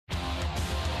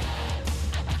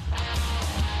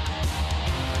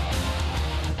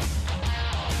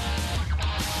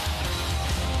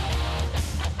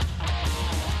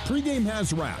game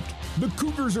has wrapped. The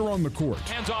Cougars are on the court.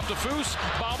 Hands off to Foose,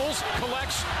 bobbles,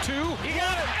 collects, two, he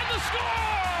got it, and the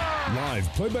score! Live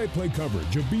play-by-play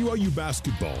coverage of BYU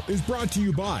basketball is brought to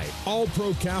you by All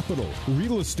Pro Capital,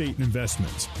 Real Estate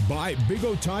Investments, by Big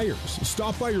O Tires.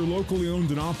 Stop by your locally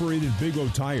owned and operated Big O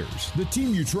Tires, the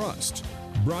team you trust.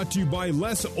 Brought to you by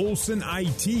Les Olson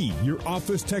IT, your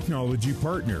office technology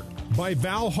partner. By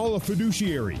Valhalla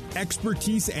Fiduciary,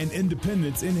 expertise and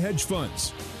independence in hedge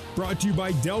funds. Brought to you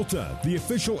by Delta, the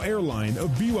official airline of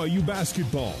BYU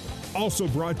basketball. Also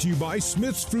brought to you by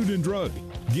Smith's Food and Drug.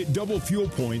 Get double fuel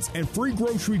points and free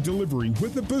grocery delivery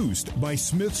with a Boost by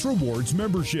Smith's Rewards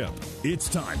membership. It's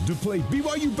time to play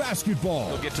BYU basketball.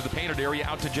 They'll get to the painted area,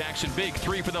 out to Jackson. Big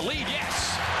three for the lead.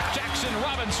 Yes! Jackson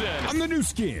Robinson. On the new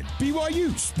skin,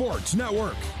 BYU Sports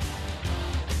Network.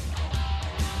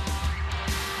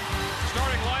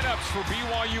 Starting lineups for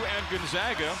BYU and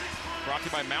Gonzaga. Brought to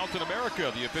you by Mountain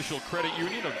America, the official credit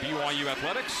union of BYU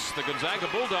Athletics. The Gonzaga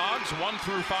Bulldogs, 1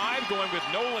 through 5, going with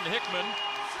Nolan Hickman,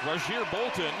 Rajir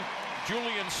Bolton,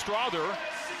 Julian Strother,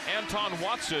 Anton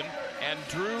Watson, and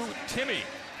Drew Timme.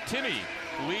 Timme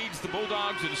leads the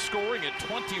Bulldogs in scoring at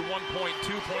 21.2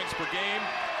 points per game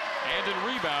and in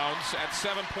rebounds at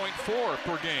 7.4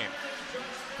 per game.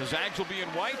 The Zags will be in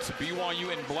white,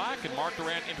 BYU in black, and Mark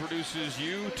Durant introduces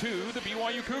you to the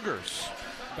BYU Cougars.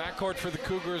 Backcourt for the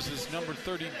Cougars is number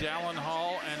 30, Dallin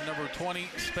Hall, and number 20,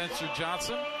 Spencer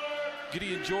Johnson.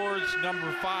 Gideon George,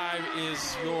 number 5,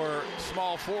 is your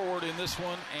small forward in this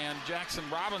one, and Jackson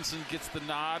Robinson gets the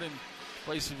nod in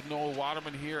place of Noah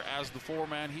Waterman here as the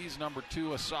 4-man. He's number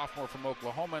 2, a sophomore from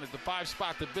Oklahoma. And at the 5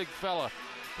 spot, the big fella,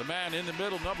 the man in the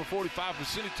middle, number 45,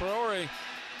 Fousseyni Traore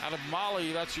out of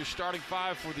Mali. That's your starting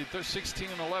 5 for the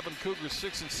 16-11 Cougars,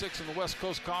 6-6 in the West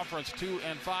Coast Conference,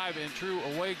 2-5 in true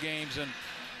away games. And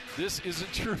this is a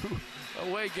true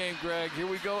away game, Greg. Here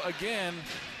we go again.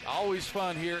 Always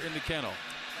fun here in the kennel.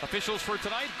 Officials for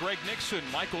tonight, Greg Nixon,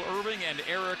 Michael Irving, and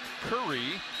Eric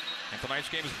Curry. And tonight's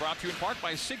game is brought to you in part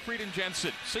by Siegfried &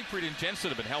 Jensen. Siegfried & Jensen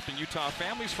have been helping Utah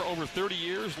families for over 30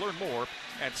 years. Learn more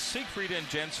at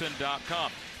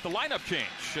siegfriedandjensen.com. The lineup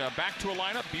change. Back to a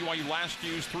lineup BYU last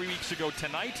used 3 weeks ago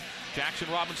tonight.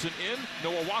 Jackson Robinson in,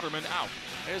 Noah Waterman out.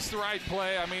 It's the right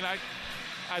play. I mean,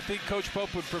 I think Coach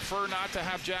Pope would prefer not to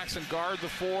have Jackson guard the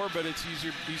 4, but it's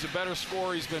easier. He's a better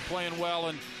scorer. He's been playing well,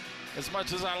 and as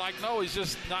much as I like Noah, he's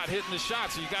just not hitting the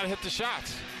shots. So you got to hit the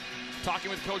shots.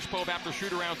 Talking with Coach Pope after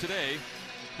shoot around today,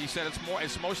 he said it's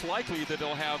most likely that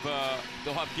they'll have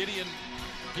Gideon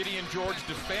George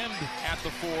defend at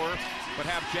the 4, but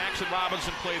have Jackson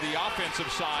Robinson play the offensive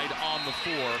side on the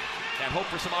 4, and hope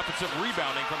for some offensive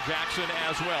rebounding from Jackson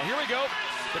as well. Here we go.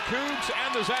 The Cougs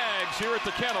and the Zags here at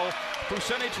the kennel.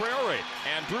 Fousseyni Traore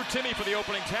and Drew Timme for the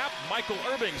opening tap. Michael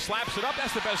Irving slaps it up.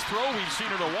 That's the best throw we've seen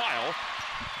in a while.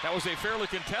 That was a fairly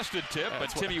contested tip, but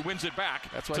Timme wins it back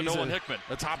to Nolan Hickman.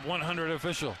 The top 100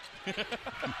 official.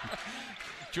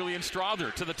 Julian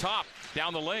Strother to the top,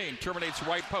 down the lane, terminates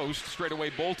right post, straight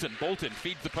away Bolton. Bolton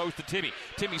feeds the post to Timme.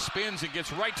 Timme spins and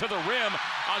gets right to the rim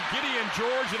on Gideon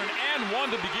George, and an and one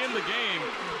to begin the game.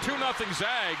 2-0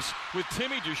 Zags, with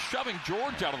Timme just shoving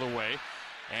George out of the way.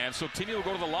 And so Timme will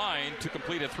go to the line to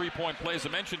complete a 3-point play. As I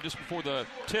mentioned just before the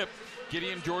tip,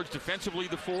 Gideon George defensively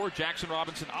the 4, Jackson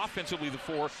Robinson offensively the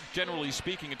 4, generally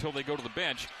speaking, until they go to the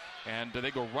bench. And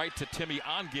they go right to Timme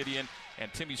on Gideon,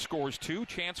 and Timme scores 2,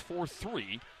 chance for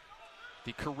 3.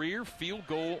 The career field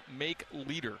goal make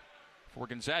leader for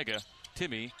Gonzaga.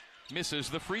 Timme misses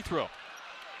the free throw.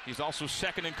 He's also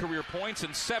second in career points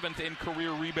and 7th in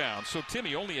career rebounds. So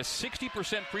Timme, only a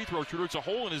 60% free throw shooter. It's a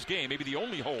hole in his game, maybe the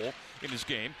only hole in his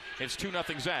game. It's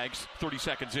 2-0 Zags, 30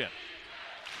 seconds in.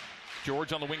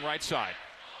 George on the wing right side.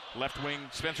 Left wing,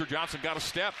 Spencer Johnson got a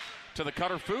step to the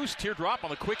cutter. Foose, teardrop on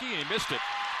the quickie, and he missed it.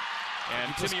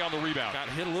 And Timme on the rebound. Got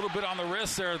hit a little bit on the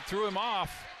wrist there, threw him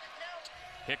off.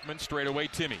 Hickman straight away,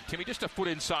 Timme. Timme just a foot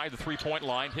inside the three-point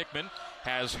line. Hickman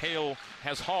has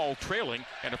Hall trailing,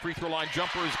 and a free throw line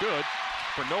jumper is good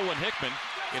for Nolan Hickman.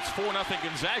 It's 4-0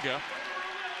 Gonzaga,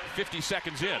 50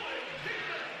 seconds in.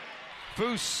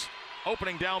 Foose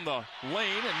opening down the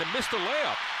lane and then missed a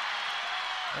layup.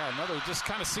 Yeah, another just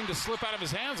kind of seemed to slip out of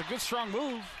his hands. A good strong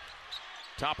move.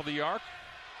 Top of the arc,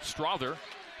 Strother.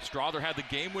 Strother had the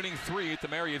game-winning 3 at the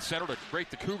Marriott Center to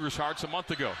break the Cougars' hearts a month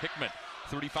ago. Hickman,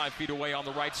 35 feet away on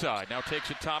the right side. Now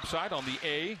takes it topside on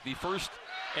the first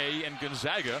A in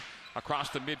Gonzaga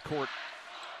across the midcourt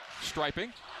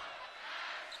striping.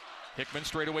 Hickman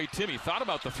straight away, Timme thought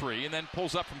about the 3 and then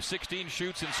pulls up from 16,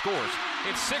 shoots and scores.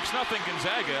 It's 6-0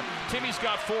 Gonzaga. Timme's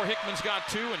got 4, Hickman's got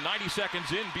 2, and 90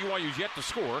 seconds in, BYU's yet to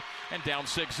score and down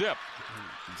 6-zip.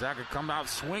 Gonzaga come out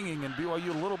swinging and BYU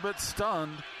a little bit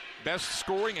stunned. best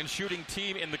scoring and shooting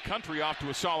team in the country, off to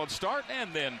a solid start.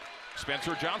 And then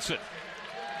Spencer Johnson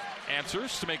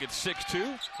answers to make it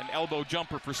 6-2. An elbow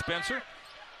jumper for Spencer.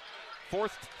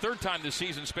 Third time this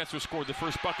season Spencer scored the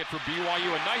first bucket for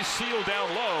BYU. A nice seal down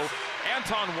low.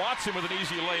 Anton Watson with an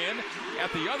easy lay-in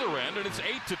at the other end, and it's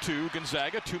 8-2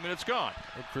 Gonzaga, 2 minutes gone.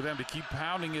 Look for them to keep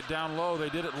pounding it down low. They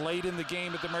did it late in the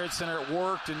game at the Marriott Center. It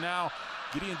worked, and now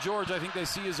Gideon George, I think they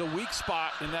see as a weak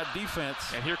spot in that defense.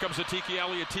 And here comes Atiki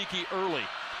Aliatiki early.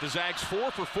 The Zags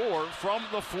 4 for 4 from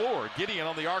the floor. Gideon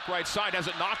on the arc right side has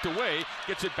it knocked away.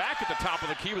 Gets it back at the top of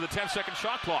the key with a 10-second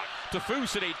shot clock. To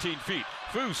Foose at 18 feet.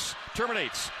 Foose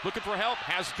terminates. Looking for help.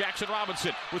 Has Jackson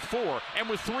Robinson with 4 and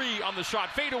with 3 on the shot.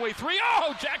 Fadeaway 3.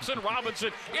 Oh, Jackson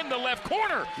Robinson in the left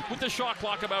corner with the shot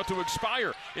clock about to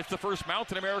expire. It's the first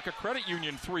Mountain America Credit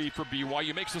Union 3 for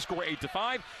BYU. Makes the score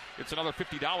 8-5. It's another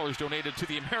 $50 donated to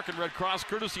the American Red Cross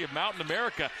courtesy of Mountain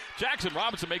America. Jackson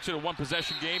Robinson makes it a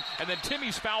one-possession game. And then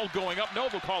Timmy's foul going up. No,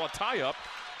 they'll call a tie-up.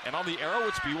 And on the arrow,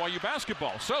 it's BYU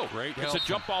basketball. So it's a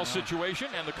jump ball situation,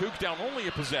 and the Cougs down only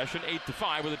a possession,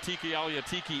 8-5, with Atiki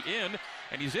Aliatiki in,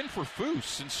 and he's in for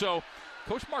Foose. And so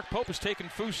Coach Mark Pope has taken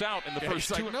Foose out in the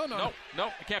first two. Like, no,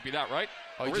 it can't be that, right?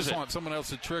 Oh, he just wants someone else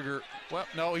to trigger. Well,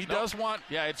 no, he does want.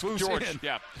 Yeah, it's Foose George. In.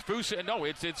 Yeah, Foose. No,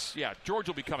 it's George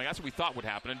will be coming. That's what we thought would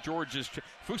happen. And Foose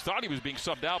thought he was being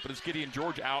subbed out, but it's Gideon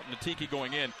George out and Atiki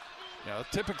going in. Yeah,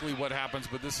 typically what happens,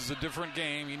 but this is a different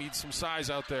game. You need some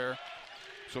size out there.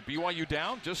 So BYU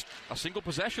down just a single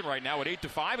possession right now at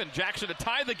 8-5, and Jackson to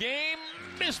tie the game,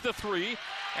 missed the 3,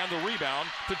 and the rebound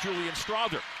to Julian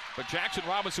Strother. But Jackson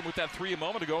Robinson with that 3 a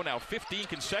moment ago, now 15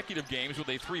 consecutive games with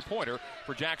a 3-pointer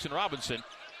for Jackson Robinson,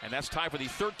 and that's tied for the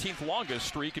 13th longest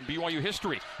streak in BYU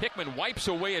history. Hickman wipes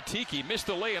away Atiki, missed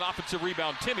the lay, an offensive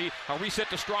rebound Timmy, a reset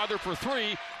to Strother for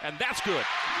 3, and that's good.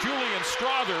 Julian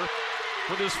Strother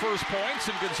with his first points,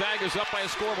 and Gonzaga's up by a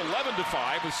score of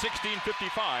 11-5 with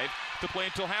 16:55 to play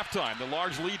until halftime. The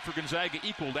large lead for Gonzaga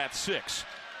equaled at 6.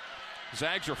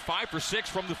 Zags are 5 for 6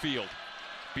 from the field.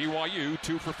 BYU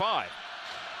 2 for 5.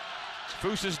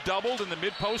 Foose is doubled in the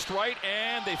mid-post right,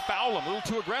 and they foul him. A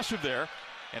little too aggressive there.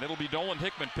 And it'll be Dolan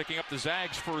Hickman picking up the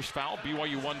Zags' first foul.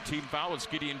 BYU one team foul. It's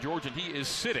Gideon George, and he is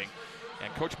sitting.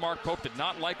 And Coach Mark Pope did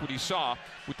not like what he saw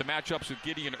with the matchups with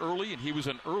Gideon early, and he was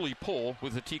an early pull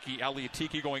with Atiki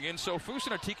Aliatiki going in. So Foose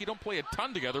and Atiki don't play a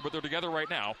ton together, but they're together right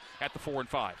now at the 4 and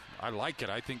 5. I like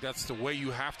it. I think that's the way you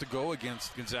have to go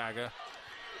against Gonzaga.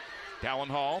 Dallin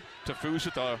Hall to Foose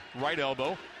at the right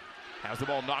elbow. Has the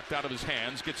ball knocked out of his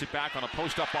hands, gets it back on a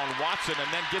post-up on Watson,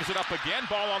 and then gives it up again.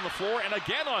 Ball on the floor, and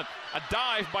again on a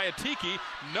dive by Atiki.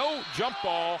 No jump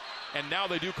ball, and now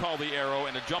they do call the arrow,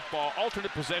 and a jump ball.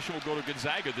 Alternate possession will go to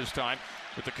Gonzaga this time.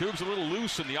 With the Cougs a little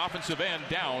loose in the offensive end,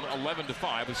 down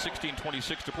 11-5 with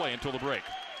 16:26 to play until the break.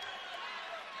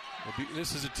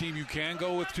 This is a team you can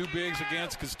go with 2 bigs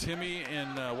against because Timmy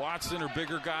and Watson are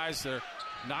bigger guys. They're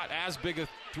not as big a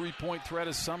three-point threat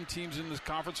as some teams in this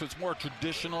conference, so it's more a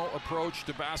traditional approach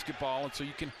to basketball, and so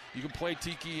you can play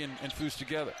Tiki and Foose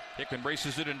together. Hickman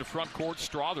races it into front court.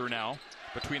 Strother now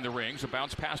between the rings. A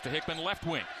bounce pass to Hickman, left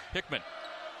wing. Hickman,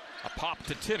 a pop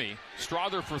to Timmy.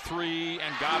 Strother for 3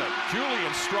 and got it.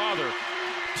 Julian Strother,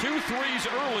 2 threes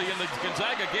early, and the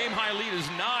Gonzaga game-high lead is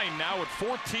 9 now at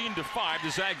 14-5.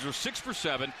 The Zags are 6 for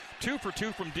 7, 2 for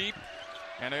 2 from deep.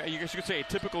 And I guess you could say a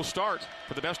typical start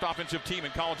for the best offensive team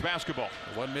in college basketball.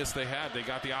 One miss they had, they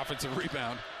got the offensive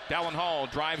rebound. Dallin Hall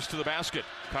drives to the basket.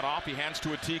 Cut off, he hands to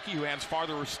Atiki, who hands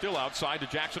farther still outside to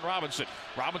Jackson Robinson.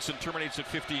 Robinson terminates at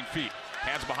 15 feet.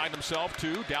 Hands behind himself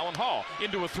to Dallin Hall.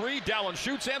 Into a 3, Dallin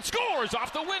shoots and scores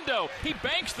off the window. He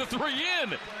banks the 3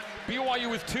 in. BYU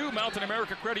with 2 Mountain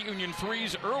America Credit Union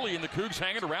 3s early, and the Cougs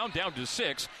hanging around down to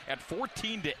 6 at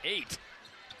 14-8.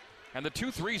 And the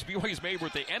 2 threes BYU's made were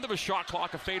at the end of a shot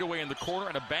clock, a fadeaway in the corner,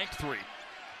 and a banked 3.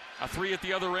 A 3 at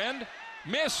the other end,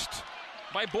 missed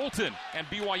by Bolton, and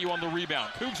BYU on the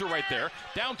rebound. Cougs are right there,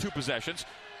 down 2 possessions.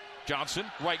 Johnson,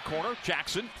 right corner,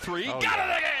 Jackson, 3, got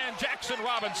it again! Jackson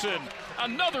Robinson,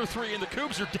 another 3, and the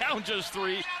Cougs are down just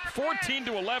 3.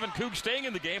 14-11, Cougs staying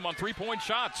in the game on 3-point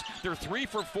shots. They're 3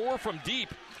 for 4 from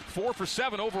deep, 4 for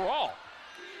 7 overall.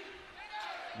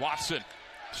 Watson,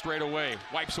 straight away,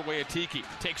 wipes away Atiki,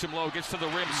 takes him low, gets to the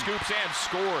rim, scoops and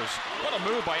scores. What a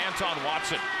move by Anton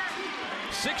Watson.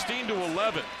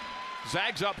 16-11.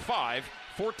 Zags up 5,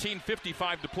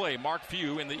 14:55 to play. Mark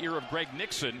Few in the ear of Greg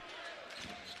Nixon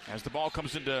as the ball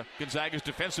comes into Gonzaga's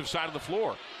defensive side of the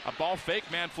floor. A ball fake,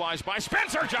 man flies by.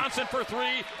 Spencer Johnson for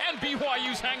 3, and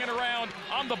BYU's hanging around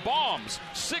on the bombs.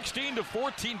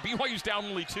 16-14, BYU's down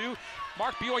only 2.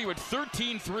 Mark, BYU had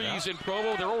 13 threes in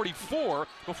Provo. They're already 4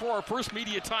 before our first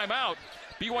media timeout.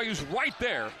 BYU's right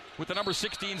there with the number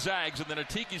 16 Zags, and then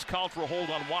Atiki's called for a hold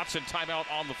on Watson. Timeout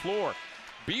on the floor.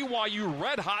 BYU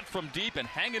red hot from deep and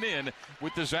hanging in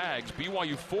with the Zags.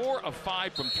 BYU 4 of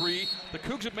 5 from 3. The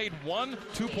Cougs have made 1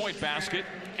 two-point basket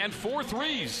and 4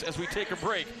 threes as we take a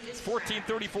break.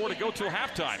 14:34 to go till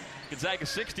halftime. Gonzaga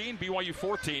 16, BYU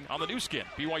 14 on the new skin,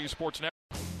 BYU Sports Network.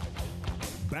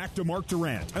 Back to Mark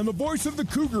Durrant and the voice of the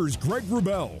Cougars, Greg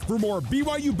Wrubell, for more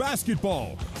BYU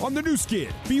basketball on the new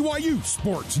skin, BYU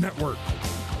Sports Network.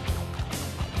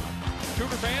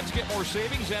 Cougar fans get more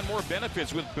savings and more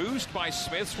benefits with Boost by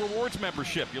Smith's Rewards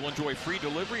membership. You'll enjoy free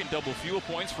delivery and double fuel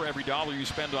points for every dollar you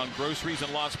spend on groceries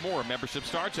and lots more. Membership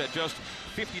starts at just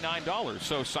 $59.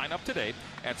 So sign up today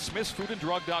at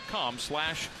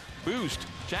smithsfoodanddrug.com/boost.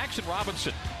 Jackson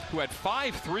Robinson, who had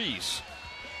 5 threes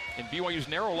in BYU's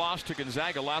narrow loss to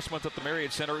Gonzaga last month at the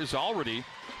Marriott Center, is already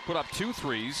put up 2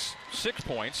 threes, 6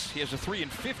 points. He has a 3 in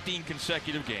 15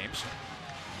 consecutive games.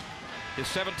 His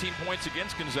 17 points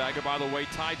against Gonzaga, by the way,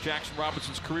 tied Jackson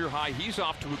Robinson's career high. He's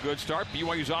off to a good start.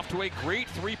 BYU's off to a great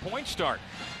 3-point start.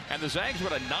 And the Zags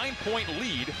with a 9-point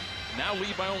lead, now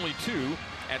lead by only 2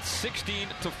 at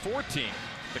 16-14.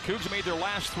 The Cougs made their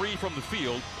last 3 from the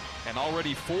field and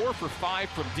already 4 for 5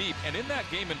 from deep. And in that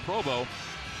game in Provo,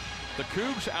 the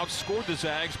Cougs outscored the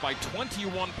Zags by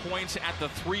 21 points at the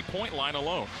 3-point line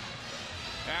alone.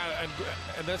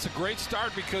 And that's a great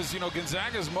start because,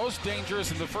 Gonzaga is most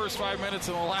dangerous in the first 5 minutes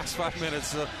and the last 5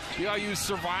 minutes. BYU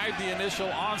survived the initial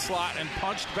onslaught and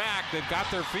punched back. They've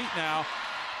got their feet now.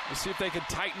 Let's see if they can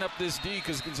tighten up this D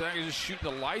because Gonzaga is just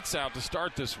shooting the lights out to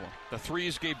start this one. The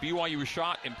threes gave BYU a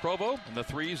shot in Provo, and the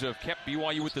threes have kept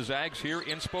BYU with the Zags here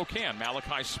in Spokane.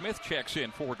 Malachi Smith checks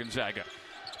in for Gonzaga.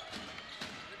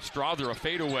 Strother, a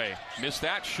fadeaway. Missed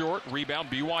that, short. Rebound,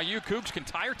 BYU. Cougs can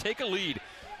tie or take a lead.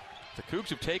 The Cougs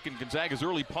have taken Gonzaga's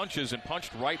early punches and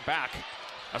punched right back.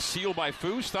 A steal by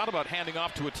Foose. Thought about handing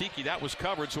off to Atiki. That was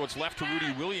covered, so it's left to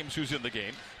Rudy Williams, who's in the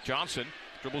game. Johnson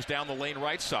dribbles down the lane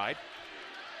right side.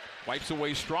 Wipes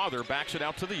away Strother. Backs it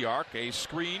out to the arc. A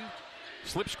screen.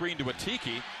 Slip screen to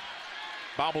Atiki.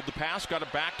 Bobbled the pass. Got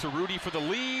it back to Rudy for the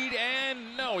lead.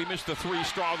 And no, he missed the 3.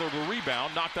 Strother the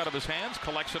rebound. Knocked out of his hands.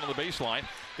 Collects it on the baseline.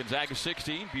 Gonzaga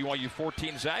 16. BYU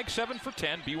 14. Zag 7 for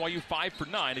 10. BYU 5 for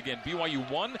 9. Again, BYU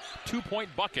 1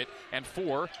 2-point bucket and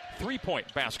 4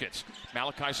 3-point baskets.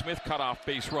 Malachi Smith cut off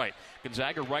base right.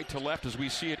 Gonzaga right to left as we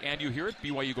see it and you hear it.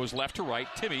 BYU goes left to right.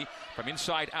 Timmy from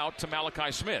inside out to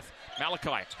Malachi Smith.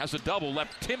 Malachi has a double,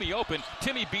 left Timmy open.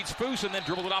 Timmy beats Foose and then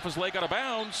dribbled it off his leg out of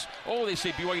bounds. Oh, they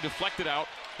say BYU deflected out.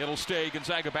 It'll stay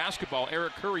Gonzaga basketball.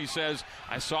 Eric Curry says,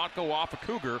 I saw it go off a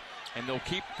Cougar, and they'll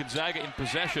keep Gonzaga in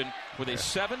possession with a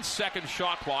 7-second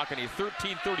shot clock and a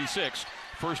 13:36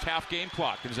 first half game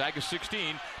clock. Gonzaga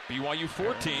 16, BYU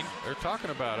 14. They're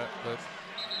talking about it, but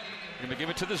going to give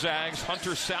it to the Zags.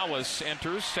 Hunter Salas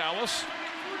enters. Salas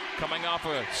coming off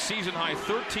a season-high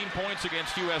 13 points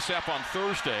against USF on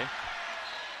Thursday.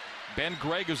 Ben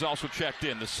Gregg is also checked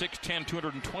in, the 6'10",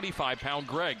 225-pound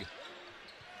Gregg.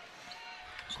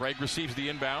 Gregg receives the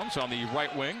inbounds on the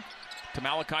right wing to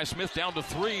Malachi Smith, down to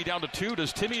 3, down to 2.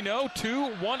 Does Timmy know?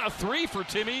 2, 1, a 3 for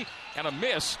Timmy, and a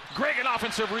miss. Gregg an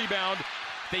offensive rebound.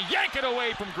 They yank it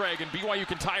away from Gregg, and BYU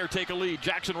can tie or take a lead.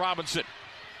 Jackson Robinson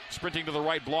sprinting to the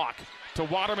right block to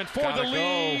Waterman for the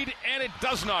lead, and it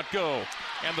does not go.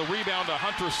 And the rebound to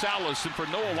Hunter Salas, and for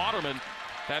Noah Waterman,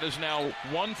 that is now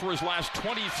 1 for his last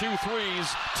 22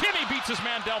 threes. Timmy beats his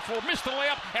man down floor, missed the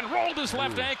layup, and rolled his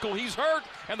left ankle. He's hurt,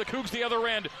 and the Cougs the other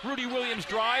end. Rudy Williams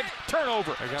drive,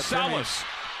 turnover. Salas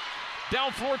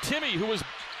down floor. Timmy, who was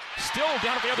still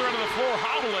down at the other end of the floor,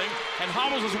 hobbling, and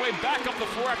hobbles his way back up the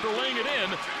floor after laying it in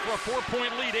for a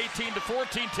 4-point lead,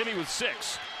 18-14. Timmy with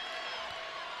 6.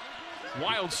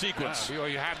 Wild sequence. Yeah,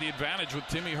 you had the advantage with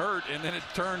Timmy hurt, and then it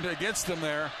turned against them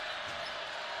there.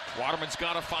 Waterman's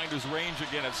got to find his range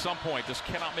again at some point. Just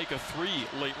cannot make a 3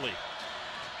 lately.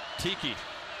 Tiki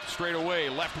straight away,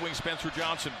 left wing Spencer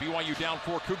Johnson. BYU down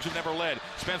 4. Cougs have never led.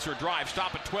 Spencer drive,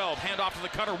 stop at 12, hand off to the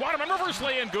cutter. Waterman reverse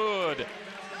lay in, good.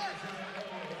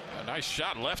 A nice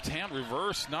shot, left hand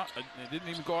reverse. It didn't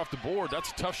even go off the board.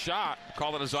 That's a tough shot.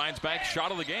 Call it a Zions Bank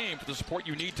shot of the game. For the support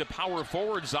you need to power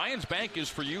forward, Zions Bank is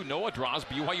for you. Noah draws,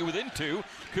 BYU within 2.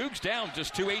 Cougs down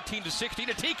just 2, 18-16.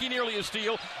 Atiki nearly a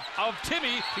steal of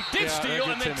Timmy. He did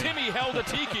steal, and then Timmy held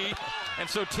Atiki. And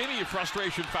so Timmy, a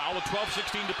frustration foul with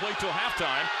 12-16 to play till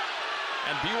halftime.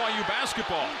 And BYU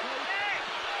basketball.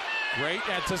 Great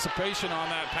anticipation on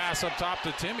that pass up top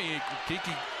to Timmy.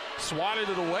 Atiki swatted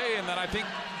it away, and then I think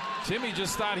Timmy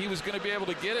just thought he was going to be able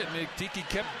to get it, and Tiki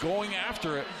kept going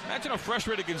after it. Imagine how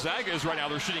frustrated Gonzaga is right now.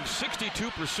 They're shooting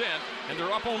 62%, and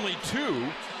they're up only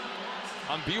 2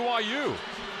 on BYU.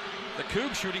 The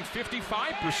Cougs shooting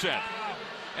 55%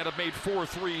 and have made 4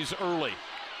 threes early.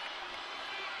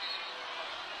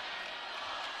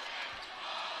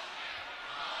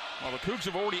 Well, the Cougs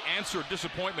have already answered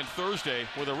disappointment Thursday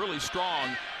with a really strong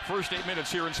first 8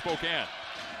 minutes here in Spokane.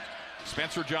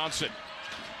 Spencer Johnson,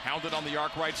 hounded on the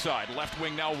arc right side. Left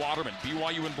wing now Waterman.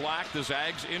 BYU in black, the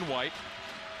Zags in white.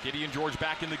 Gideon George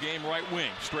back in the game, right wing.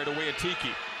 Straight away at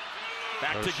Tiki.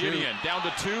 Back to Gideon. Down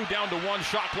to 2, down to 1.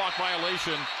 Shot clock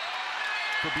violation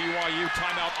for BYU.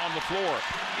 Timeout on the floor.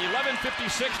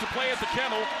 11:56 to play at the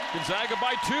Kennel. Gonzaga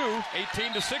by 2,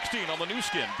 18-16 on the new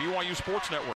skin. BYU Sports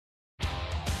Network.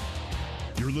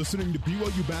 You're listening to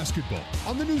BYU Basketball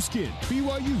on the new skin,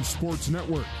 BYU Sports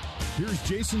Network. Here's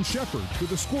Jason Shepard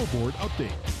with a scoreboard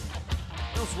update.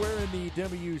 Elsewhere in the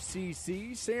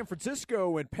WCC, San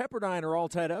Francisco and Pepperdine are all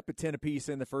tied up at 10 apiece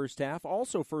in the first half.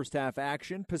 Also first half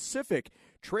action, Pacific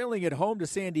trailing at home to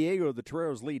San Diego. The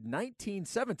Toreros lead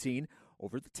 19-17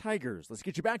 over the Tigers. Let's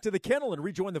get you back to the Kennel and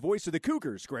rejoin the voice of the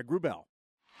Cougars, Greg Wrubell.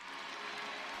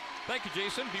 Thank you,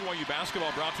 Jason. BYU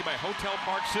Basketball brought to you by Hotel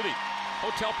Park City.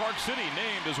 Hotel Park City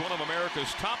named as one of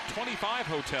America's top 25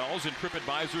 hotels in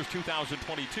TripAdvisor's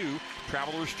 2022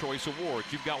 Traveler's Choice Awards.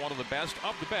 You've got one of the best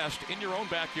of the best in your own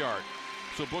backyard.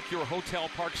 So book your Hotel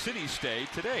Park City stay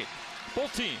today.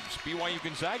 Both teams, BYU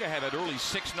Gonzaga, have had early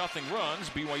 6-0 runs.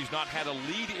 BYU's not had a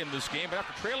lead in this game, but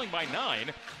after trailing by 9,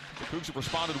 the Cougs have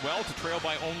responded well to trail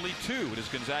by only 2. It is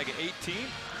Gonzaga 18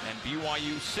 and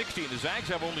BYU 16. The Zags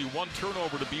have only 1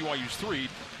 turnover to BYU's 3.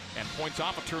 And points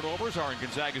off of turnovers are in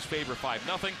Gonzaga's favor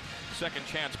 5-0. Second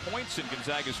chance points in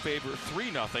Gonzaga's favor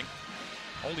 3-0.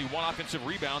 Only 1 offensive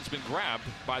rebound's been grabbed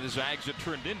by the Zags that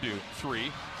turned into 3.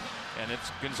 And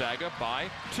it's Gonzaga by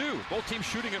 2. Both teams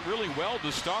shooting it really well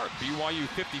to start. BYU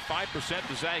 55%,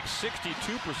 the Zags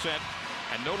 62%.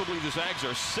 And notably the Zags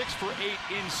are 6 for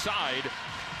 8 inside.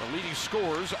 The leading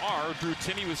scorers are Drew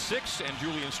Timme with 6 and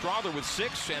Julian Strother with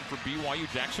 6. And for BYU,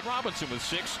 Jackson Robinson with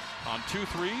 6 on 2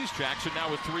 threes. Jackson now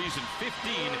with 3s in 15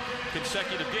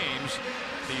 consecutive games.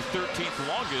 The 13th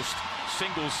longest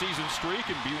single season streak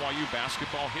in BYU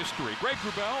basketball history. Greg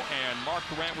Wrubell and Mark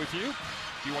Durant with you.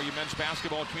 BYU men's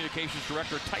basketball and communications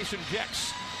director Tyson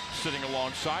Jex sitting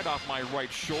alongside off my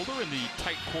right shoulder in the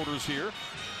tight quarters here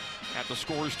at the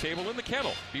scorers table in the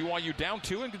Kennel. BYU down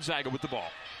 2 and Gonzaga with the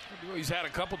ball. He's had a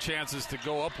couple chances to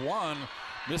go up 1,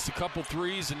 missed a couple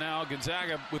threes, and now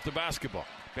Gonzaga with the basketball.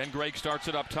 Ben Gregg starts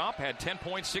it up top, had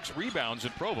 10.6 rebounds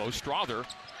in Provo. Strother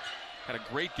had a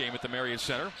great game at the Marriott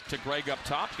Center. To Gregg up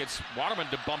top, gets Waterman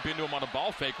to bump into him on a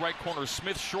ball fake. Right corner,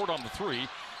 Smith short on the 3,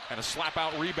 and a slap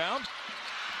out rebound.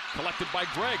 Collected by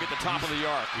Gregg at the top of the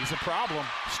arc. He's a problem.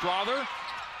 Strother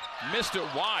missed it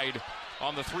wide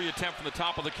on the 3 attempt from the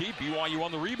top of the key. BYU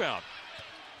on the rebound.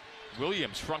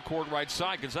 Williams, front court right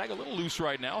side. Gonzaga a little loose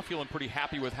right now, feeling pretty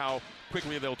happy with how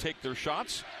quickly they'll take their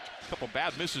shots. A couple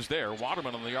bad misses there.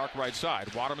 Waterman on the arc right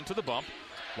side. Waterman to the bump.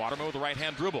 Waterman with the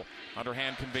right-hand dribble.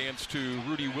 Underhand conveyance to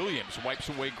Rudy Williams. Wipes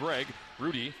away Gregg.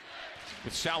 Rudy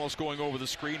with Salas going over the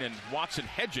screen and Watson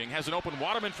hedging. Has an open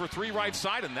Waterman for 3 right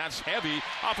side, and that's heavy.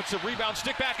 Offensive rebound,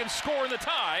 stick back and score in the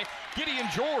tie. Gideon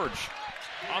George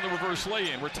on the reverse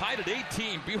lay-in. We're tied at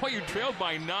 18. BYU trailed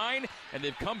by 9, and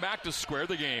they've come back to square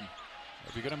the game.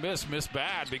 If you're going to miss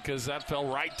bad, because that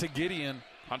fell right to Gideon.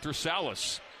 Hunter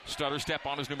Salas, stutter step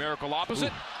on his numerical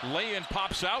opposite. Lay-in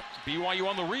pops out. BYU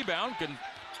on the rebound.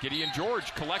 Gideon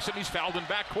George collects it, and he's fouled in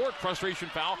backcourt. Frustration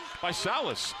foul by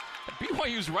Salas.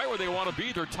 BYU's right where they want to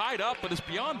be. They're tied up, but it's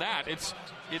beyond that. It's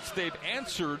they've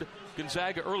answered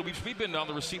Gonzaga early. We've been on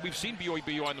the we've seen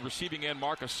BYU on the receiving end,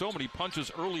 Mark, of so many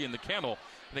punches early in the Kennel.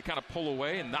 And they kind of pull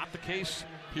away, and not the case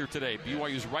here today.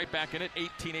 BYU's right back in it.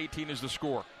 18-18 is the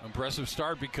score. Impressive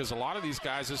start, because a lot of these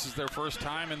guys, this is their first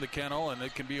time in the Kennel, and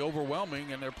it can be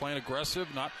overwhelming, and they're playing aggressive,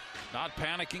 not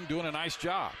panicking, doing a nice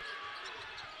job.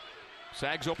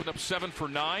 Zags opened up 7 for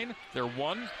 9. They're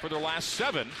 1 for their last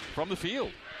 7 from the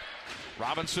field.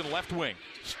 Robinson left wing.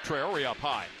 Traore up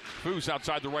high. Foos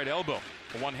outside the right elbow.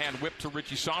 A one-hand whip to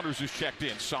Richie Saunders, who's checked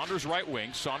in. Saunders right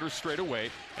wing. Saunders straight away.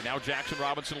 And now Jackson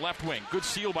Robinson left wing. Good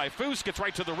seal by Foos. Gets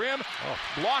right to the rim.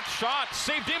 Blocked shot.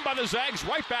 Saved in by the Zags.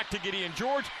 Right back to Gideon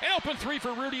George. An open 3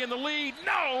 for Rudy in the lead.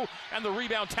 No! And the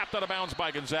rebound tapped out of bounds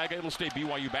by Gonzaga. It'll stay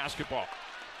BYU basketball.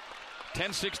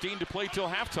 10-16 to play till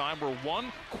halftime. We're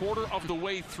 1 quarter of the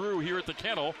way through here at the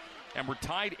Kennel. And we're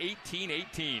tied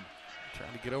 18-18.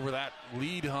 Trying to get over that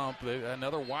lead hump.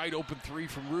 Another wide open 3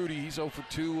 from Rudy. He's 0 for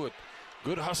 2.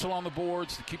 Good hustle on the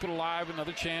boards to keep it alive.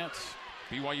 Another chance.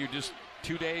 BYU just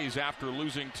 2 days after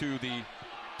losing to the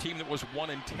team that was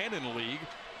 1-10 in the league,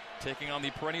 taking on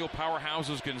the perennial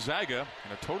powerhouses Gonzaga,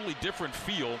 and a totally different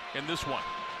feel in this one.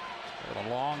 A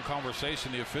long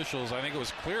conversation, the officials. I think it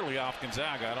was clearly off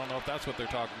Gonzaga. I don't know if that's what they're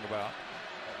talking about.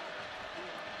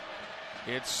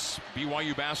 It's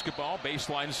BYU basketball.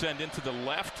 Baseline send into the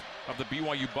left of the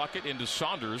BYU bucket into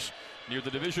Saunders near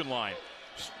the division line.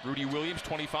 Rudy Williams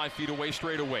 25 feet away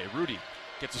straight away. Rudy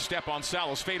gets a step on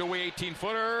Salas. Fade away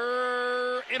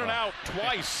 18-footer. In and out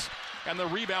twice. And the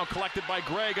rebound collected by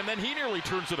Greg. And then he nearly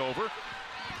turns it over.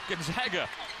 Gonzaga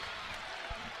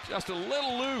just a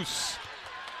little loose.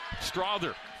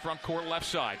 Strother, front court left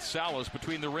side. Salas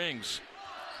between the rings.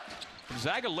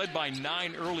 Gonzaga led by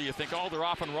 9 early. You think, oh, they're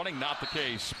off and running. Not the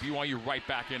case. BYU right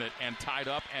back in it and tied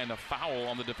up, and a foul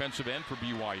on the defensive end for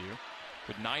BYU.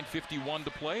 With 9:51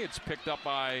 to play, it's picked up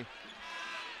by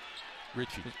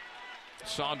Richie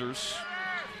Saunders.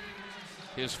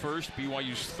 His first,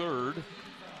 BYU's third.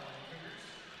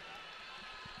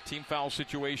 Team foul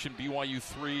situation, BYU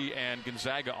 3 and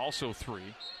Gonzaga also 3.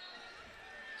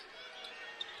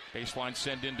 Baseline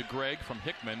send in to Greg from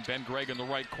Hickman. Ben Gregg in the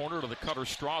right corner to the cutter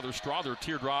Strother. Strother,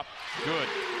 teardrop, good.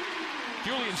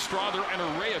 Julian Strother, an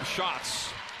array of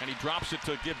shots. And he drops it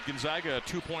to give Gonzaga a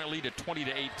 2-point lead at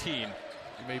 20-18.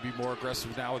 He may be more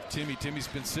aggressive now with Timmy. Timmy's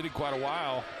been sitting quite a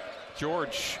while.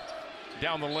 George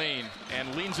down the lane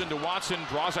and leans into Watson.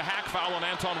 Draws a hack foul on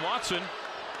Anton Watson.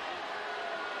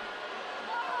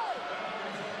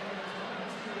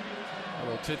 A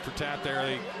little tit for tat there.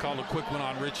 They called a quick one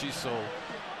on Richie, so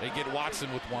they get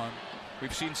Watson with one.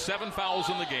 We've seen 7 fouls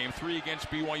in the game, 3 against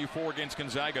BYU, 4 against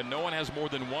Gonzaga. No one has more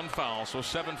than 1 foul, so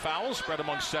 7 fouls spread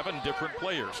among 7 different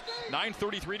players.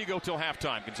 9:33 to go till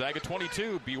halftime. Gonzaga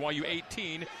 22, BYU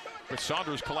 18. But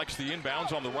Saunders collects the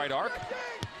inbounds on the right arc.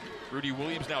 Rudy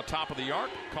Williams now top of the arc,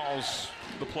 calls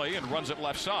the play and runs it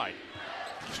left side.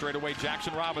 Straight away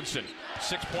Jackson Robinson.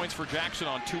 6 points for Jackson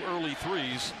on 2 early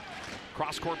threes.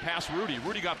 Cross-court pass Rudy.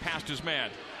 Rudy got past his man.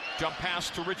 Jump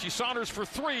pass to Richie Saunders for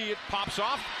 3. It pops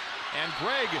off. And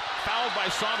Greg fouled by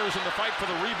Saunders in the fight for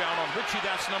the rebound. On Richie,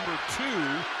 that's number 2.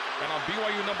 And on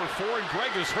BYU, number 4. And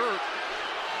Greg is hurt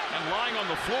and lying on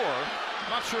the floor.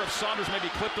 Not sure if Saunders maybe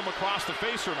clipped him across the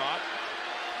face or not.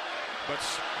 But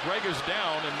Greg is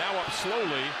down and now up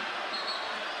slowly.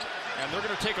 And they're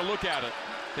going to take a look at it.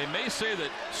 They may say that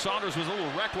Saunders was a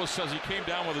little reckless as he came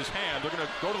down with his hand. They're going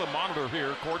to go to the monitor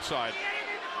here, courtside.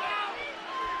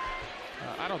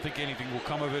 I don't think anything will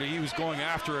come of it. He was going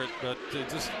after it, but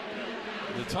just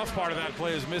the tough part of that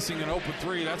play is missing an open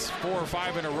 3. That's 4 or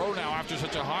 5 in a row now after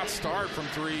such a hot start from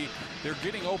 3. They're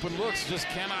getting open looks, just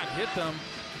cannot hit them.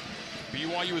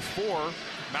 BYU with 4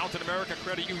 Mountain America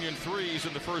Credit Union threes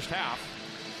in the first half.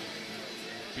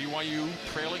 BYU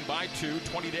trailing by 2,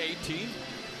 20-18.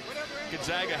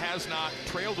 Gonzaga has not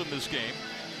trailed in this game.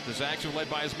 The Zags are led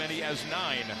by as many as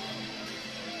 9.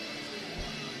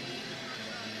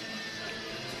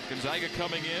 Gonzaga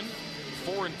coming in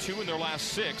 4-2 in their last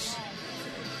 6.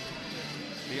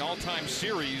 The all-time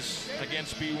series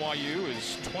against BYU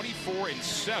is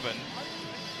 24-7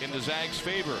 in the Zags'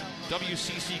 favor.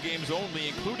 WCC games only,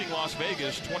 including Las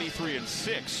Vegas,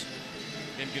 23-6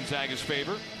 in Gonzaga's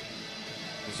favor.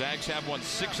 The Zags have won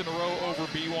 6 in a row over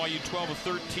BYU,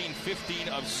 12-13,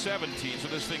 15-17. So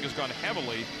this thing has gone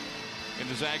heavily in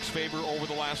the Zags' favor over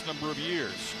the last number of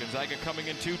years. Gonzaga coming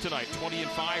in 2 tonight, 20-5,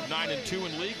 9-2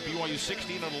 in league. BYU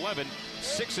 16-11,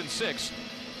 6-6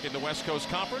 in the West Coast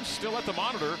Conference. Still at the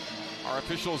monitor, our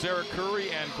officials Eric Curry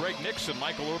and Greg Nixon.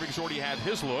 Michael Irving's already had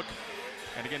his look.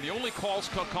 And again, the only call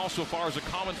so far is a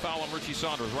common foul on Richie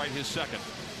Saunders, right, his second.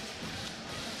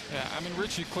 Yeah, I mean,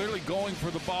 Richie clearly going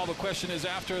for the ball. The question is,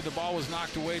 after the ball was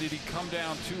knocked away, did he come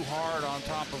down too hard on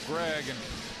top of Greg? And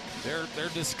they're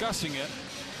discussing it.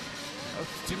 It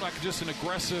seemed like just an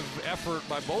aggressive effort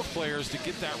by both players to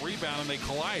get that rebound, and they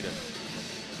collided.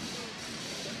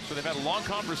 So they've had a long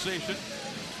conversation.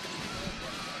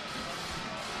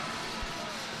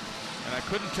 And I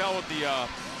couldn't tell what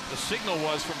the signal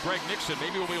was from Greg Nixon.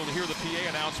 Maybe we'll be able to hear the PA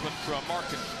announcement from Mark.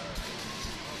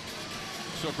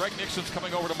 So Greg Nixon's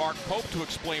coming over to Mark Pope to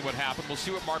explain what happened. We'll see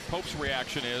what Mark Pope's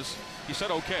reaction is. He said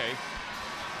okay.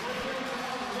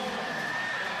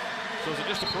 So is it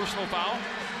just a personal foul,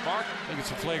 Mark? I think it's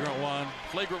a flagrant 1.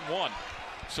 Flagrant 1.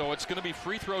 So it's going to be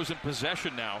free throws in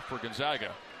possession now for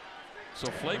Gonzaga. So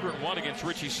flagrant 1 against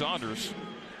Richie Saunders.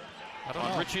 I don't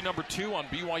on know. Richie number 2, on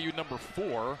BYU number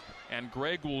 4. And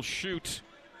Greg will shoot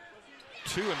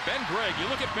 2. And Ben Gregg, you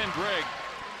look at Ben Gregg,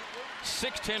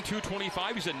 6'10",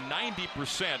 225. He's at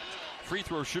 90% free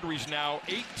throw shooter. He's now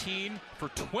 18 for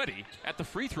 20 at the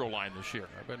free throw line this year.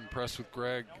 I've been impressed with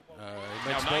Greg.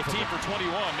 Now 19 for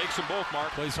 21. Makes them both, Mark.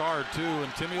 Plays hard, too,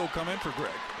 and Timmy will come in for Greg.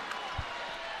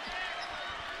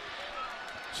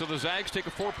 So the Zags take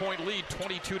a 4-point lead,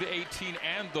 22-18,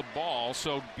 and the ball.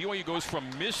 So BYU goes from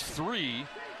missed 3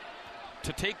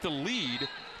 to take the lead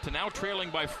to now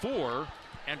trailing by 4,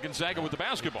 and Gonzaga with the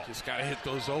basketball. Just got to hit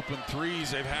those open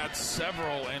threes. They've had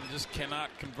several and just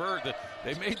cannot convert.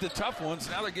 They made the tough ones.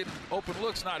 Now they're getting open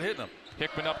looks, not hitting them.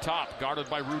 Hickman up top, guarded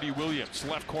by Rudy Williams.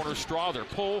 Left corner, Strother.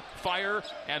 Pull, fire,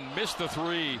 and missed the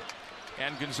 3.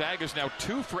 And Gonzaga's now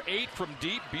 2 for 8 from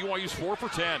deep. BYU's 4 for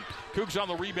 10. Cougs on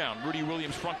the rebound. Rudy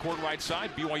Williams front court right side.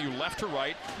 BYU left to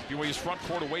right. BYU's front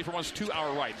court away from us to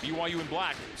our right. BYU in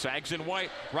black. Zags in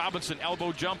white. Robinson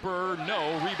elbow jumper.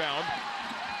 No. Rebound.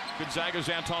 Gonzaga's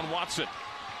Anton Watson.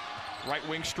 Right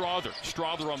wing Strother.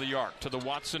 Strother on the arc to the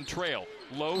Watson trail.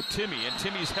 Low Timmy. And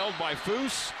Timmy's held by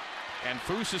Foose. And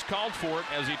Foose is called for it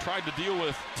as he tried to deal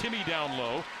with Timmy down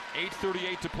low.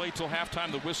 8:38 to play till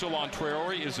halftime. The whistle on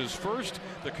Traore is his first.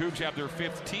 The Cougs have their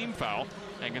 5th team foul,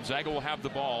 and Gonzaga will have the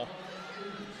ball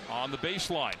on the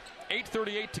baseline.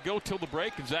 8:38 to go till the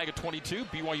break. Gonzaga 22,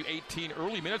 BYU 18.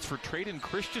 Early minutes for Traden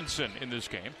Christensen in this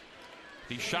game.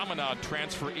 The Chaminade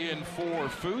transfer in for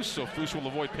Foose, so Foose will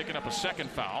avoid picking up a second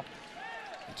foul.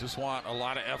 You just want a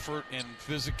lot of effort and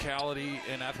physicality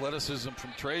and athleticism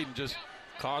from Traden. Just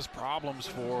cause problems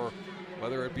for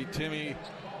whether it be Timmy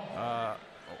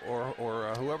or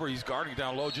whoever he's guarding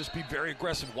down low. Just be very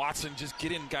aggressive. Watson, just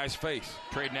get in guys' face.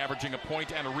 Traden averaging a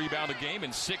point and a rebound a game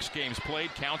in 6 games played.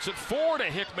 Counts it 4 to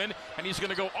Hickman, and he's going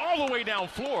to go all the way down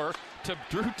floor to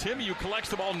Drew Timmy, who collects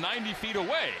the ball 90 feet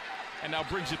away and now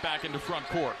brings it back into front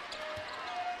court.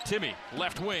 Timmy,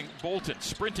 left wing, Bolton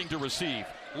sprinting to receive.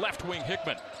 Left wing,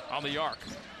 Hickman on the arc.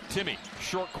 Timmy,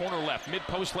 short corner left,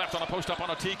 mid-post left on a post-up on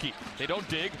Otiki. They don't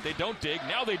dig,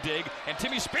 now they dig, and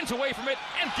Timmy spins away from it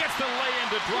and gets the lay-in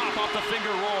to drop off the finger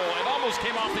roll. It almost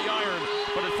came off the iron,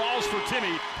 but it falls for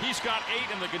Timmy. He's got 8,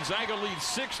 and the Gonzaga leads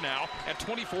 6 now at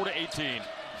 24-18.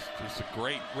 Just a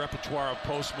great repertoire of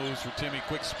post moves for Timmy.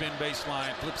 Quick spin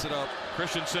baseline, flips it up.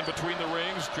 Christensen between the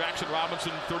rings. Jackson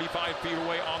Robinson 35 feet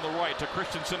away on the right to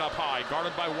Christensen up high,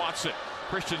 guarded by Watson.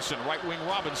 Christensen, right wing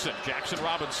Robinson. Jackson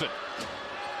Robinson.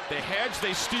 They hedge,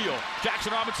 they steal.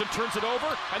 Jackson Robinson turns it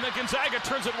over, and then Gonzaga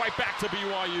turns it right back to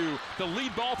BYU. The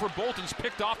lead ball for Bolton's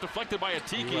picked off, deflected by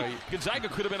Atiki. Right. Gonzaga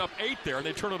could have been up 8 there, and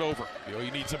they turn it over. He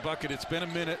needs a bucket. It's been a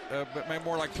minute, but maybe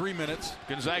more like 3 minutes.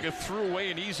 Gonzaga threw away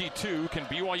an easy 2. Can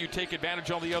BYU take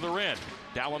advantage on the other end?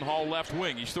 Dallin Hall left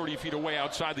wing. He's 30 feet away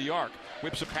outside the arc.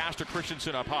 Whips a pass to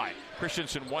Christensen up high.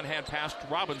 Christensen one-hand pass to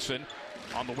Robinson.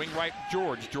 On the wing right,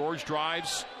 George. George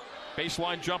drives.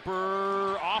 Baseline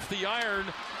jumper off the iron.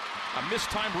 A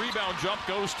mistimed rebound jump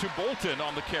goes to Bolton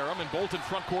on the carom, and Bolton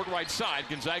front court right side.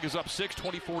 Gonzaga's up 6,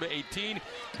 24-18.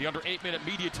 The under 8-minute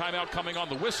media timeout coming on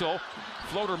the whistle.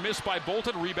 Floater missed by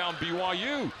Bolton. Rebound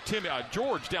BYU.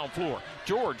 George down floor.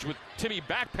 George with Timmy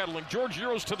backpedaling. George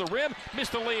Euros to the rim.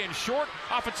 Missed the lay-in short.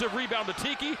 Offensive rebound to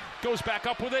Tiki. Goes back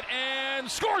up with it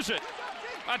and scores it.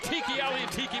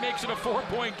 Atiki makes it a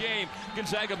 4-point game.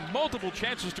 Gonzaga multiple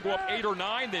chances to go up 8 or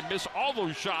 9. They miss all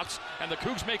those shots, and the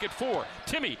Cougs make it 4.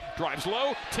 Timmy drives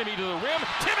low. Timmy to the rim.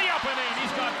 Timmy up and in.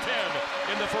 He's got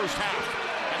 10 in the first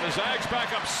half. And the Zags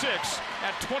back up 6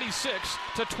 at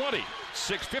 26-20.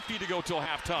 6:50 to go till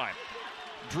halftime.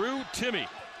 Drew Timmy,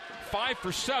 5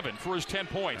 for 7 for his 10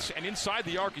 points. And inside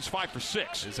the arc, he's 5 for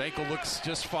 6. His ankle looks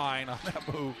just fine on that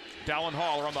move. Dallin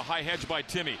Hall on the high hedge by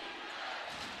Timmy.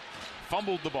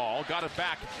 Fumbled the ball, got it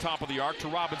back at the top of the arc to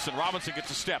Robinson. Robinson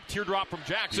gets a step. Teardrop from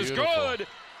Jax is good.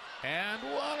 And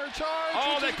Warner charge.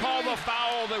 Oh, they call the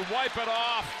foul. They wipe it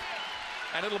off.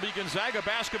 And it'll be Gonzaga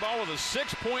basketball with a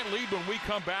 6-point lead when we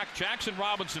come back. Jackson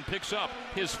Robinson picks up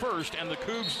his first and the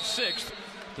Cougs 6th.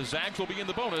 The Zags will be in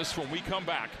the bonus when we come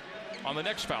back on the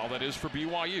next foul, that is for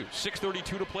BYU.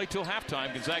 6:32 to play till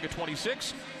halftime. Gonzaga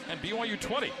 26 and BYU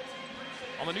 20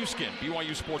 on the new skin,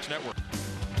 BYU Sports Network.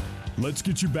 Let's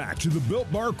get you back to the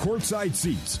Built Bar courtside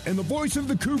seats and the voice of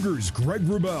the Cougars, Greg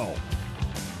Wrubell.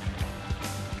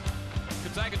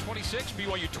 Gonzaga 26,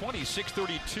 BYU 20,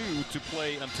 6:32 to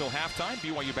play until halftime.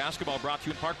 BYU basketball brought to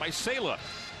you in part by Saela.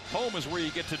 Home is where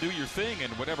you get to do your thing,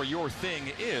 and whatever your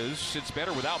thing is, it's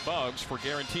better without bugs. For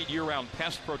guaranteed year-round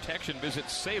pest protection, visit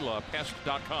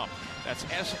SaelaPest.com. That's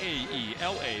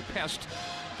SAELA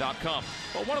Pest.com.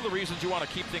 Well, one of the reasons you want to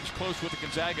keep things close with the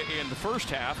Gonzaga in the first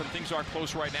half, and things are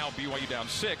close right now, BYU down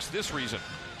 6, this reason.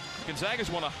 Gonzaga's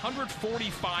won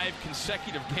 145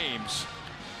 consecutive games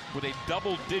with a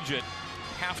double-digit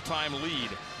halftime lead.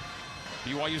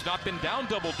 BYU's not been down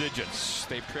double digits.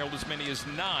 They've trailed as many as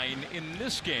 9 in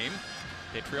this game.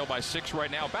 They trail by 6 right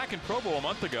now. Back in Provo a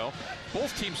month ago,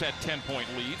 both teams had 10-point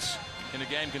leads. In a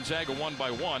game, Gonzaga won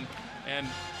by 1. And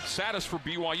saddest for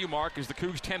BYU, Mark, is the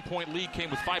Cougs' 10-point lead came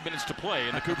with 5 minutes to play,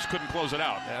 and the Cougs couldn't close it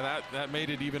out. Yeah, that made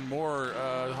it even more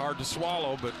hard to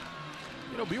swallow. But,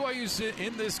 BYU's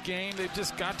in this game. They've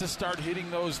just got to start hitting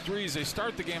those threes. They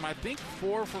start the game, I think,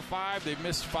 4 for 5. They've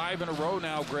missed 5 in a row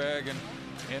now, Greg.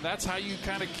 And that's how you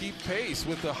kind of keep pace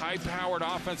with the high-powered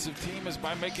offensive team, is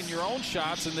by making your own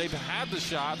shots. And they've had the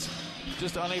shots,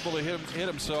 just unable to hit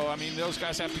them. So, I mean, those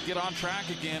guys have to get on track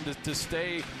again to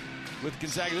stay with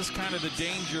Gonzaga. This is kind of the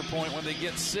danger point when they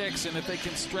get 6, and if they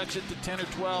can stretch it to 10 or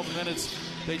 12, and then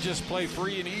they just play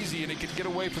free and easy, and it can get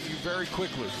away from you very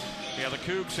quickly. Yeah, the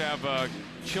Cougs have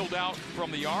chilled out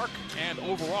from the arc, and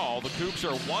overall, the Cougs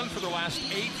are 1 for the last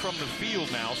 8 from the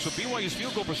field now. So BYU's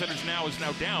field goal percentage is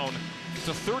now down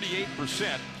to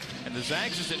 38%, and the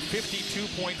Zags is at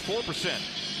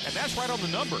 52.4%. And that's right on the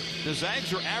number. The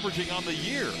Zags are averaging on the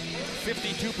year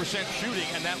 52% shooting,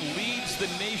 and that leads the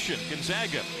nation.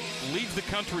 Gonzaga leads the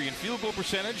country in field goal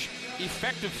percentage,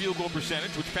 effective field goal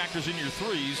percentage, which factors in your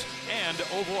threes, and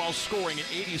overall scoring at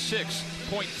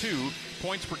 86.2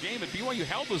 points per game. And BYU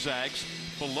held the Zags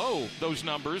below those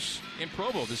numbers in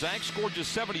Provo. The Zags scored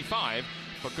just 75,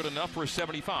 but good enough for a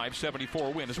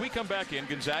 75-74 win. As we come back in,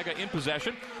 Gonzaga in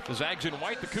possession. The Zags in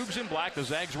white, the Cougs in black. The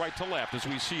Zags right to left as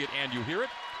we see it and you hear it.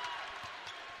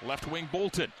 Left wing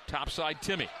Bolton, top side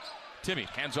Timme. Timme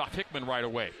hands off Hickman right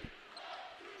away.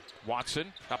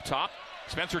 Watson up top.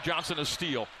 Spencer Johnson a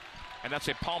steal. And that's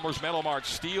a Palmer's Metal Mart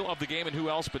steal of the game, and who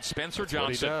else but Spencer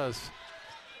Johnson. What he does.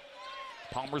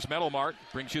 Palmer's Metal Mart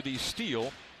brings you the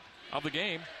steal of the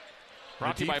game.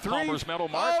 Brought to you by Palmer's Metal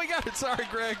Mart. Oh, we got it. Sorry,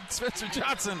 Greg. Spencer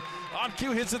Johnson on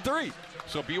cue hits a 3.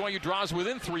 So BYU draws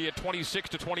within 3 at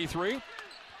 26-23.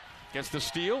 Gets the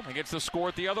steal and gets the score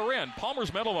at the other end.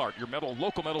 Palmer's Metal Mart, your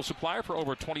local metal supplier for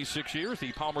over 26 years.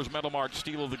 The Palmer's Metal Mart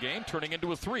steal of the game, turning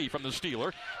into a 3 from the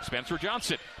stealer, Spencer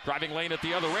Johnson. Driving lane at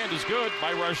the other end is good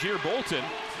by Rasir Bolton.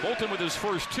 Bolton with his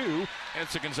first 2, and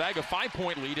it's a Gonzaga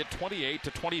 5-point lead at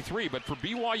 28-23. But for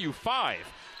BYU, 5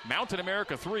 Mountain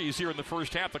America threes here in the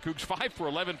first half. The Cougs 5 for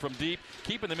 11 from deep,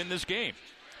 keeping them in this game.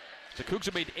 The Cougs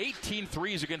have made 18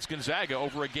 threes against Gonzaga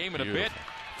over a game and a bit.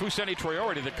 Fousseyni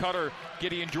Traore, the cutter,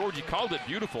 Gideon George, he called it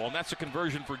beautiful, and that's a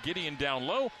conversion for Gideon down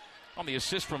low on the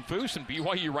assist from Foose, and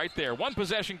BYU right there. One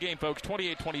possession game, folks,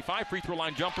 28-25. Free throw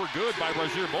line jumper, good by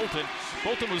Rasir Bolton.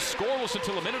 Bolton was scoreless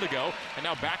until a minute ago, and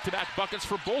now back-to-back buckets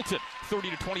for Bolton.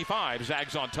 30-25,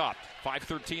 Zags on top.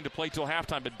 5:13 to play till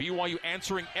halftime, but BYU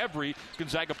answering every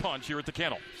Gonzaga punch here at the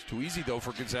Kennel. It's too easy, though,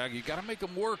 for Gonzaga. You got to make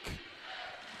them work.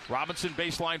 Robinson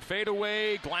baseline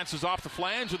fadeaway, glances off the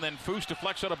flange, and then Foose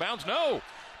deflects out of bounds. No!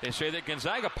 They say that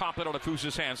Gonzaga popped it out of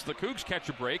Foose's hands. So the Cougs catch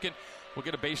a break, and we'll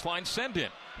get a baseline send-in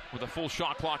with a full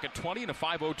shot clock at 20 and a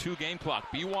 5:02 game clock.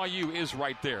 BYU is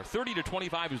right there.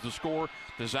 30-25 is the score.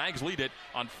 The Zags lead it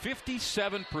on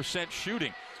 57%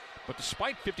 shooting. But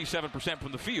despite 57%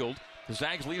 from the field, the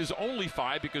Zags lead is only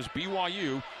 5 because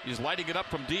BYU is lighting it up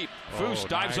from deep. Foose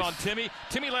dives on Timme.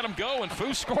 Timme let him go, and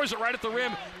Foose scores it right at the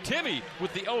rim. Timme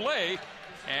with the Olay.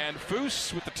 And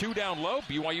Foose with the 2 down low.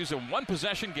 BYU's a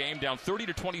one-possession game, down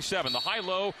 30-27. The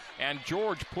high-low, and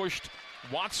George pushed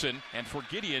Watson. And for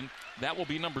Gideon, that will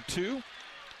be number 2.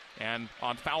 And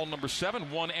on foul number 7,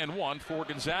 1-and-1 for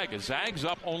Gonzaga. Zags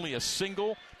up only a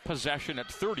single possession at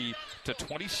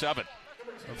 30-27.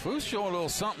 Foose showing a little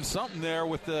something there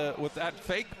with that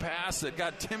fake pass that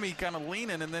got Timme kind of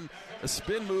leaning, and then a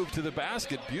spin move to the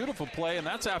basket. Beautiful play, and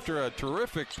that's after a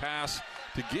terrific pass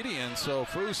to Gideon. So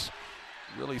Foose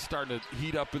really starting to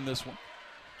heat up in this one.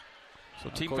 So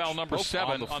team foul number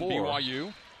 7 on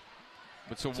BYU.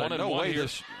 It's a 1-and-1 here.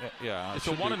 It's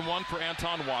a 1-and-1 for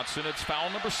Anton Watson. It's foul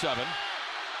number 7.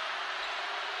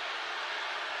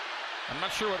 I'm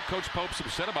not sure what Coach Pope's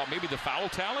upset about. Maybe the foul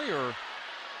tally, or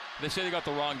they say they got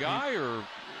the wrong guy, or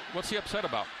what's he upset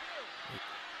about?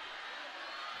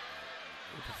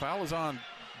 If the foul is on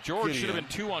George, should have been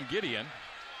 2 on Gideon.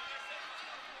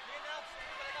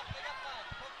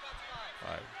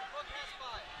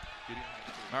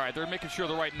 All right, they're making sure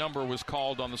the right number was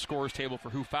called on the scores table for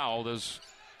who fouled, as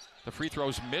the free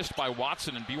throws missed by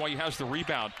Watson, and BYU has the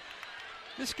rebound.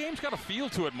 This game's got a feel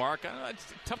to it, Mark. It's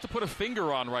tough to put a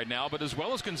finger on right now, but as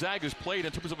well as Gonzaga's played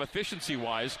in terms of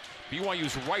efficiency-wise,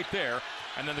 BYU's right there.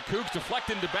 And then the Cougs deflect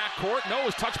into backcourt. No,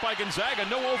 is touched by Gonzaga.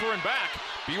 No over and back.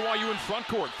 BYU in front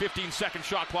court. 15-second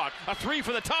shot clock. A 3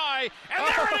 for the tie. And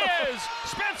there it is!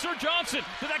 Spencer Johnson.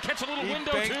 Did that catch a little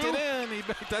window, too? He banked it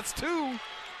in. That's 2.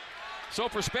 So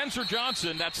for Spencer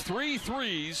Johnson, that's 3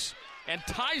 threes and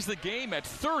ties the game at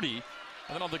 30.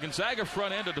 And then on the Gonzaga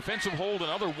front end, a defensive hold,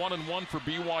 another 1-and-1 for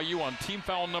BYU on team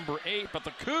foul number 8. But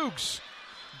the Cougs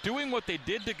doing what they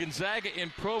did to Gonzaga in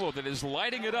Provo, that is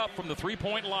lighting it up from the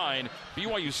three-point line.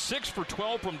 BYU 6 for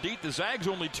 12 from deep. The Zags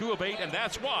only 2 of 8, and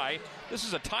that's why this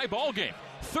is a tie ball game.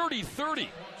 30-30.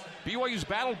 BYU's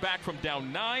battled back from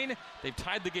down 9. They've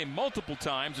tied the game multiple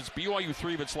times. It's BYU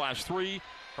 3 of its last 3,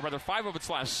 or rather 5 of its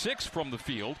last 6 from the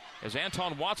field, as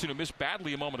Anton Watson, who missed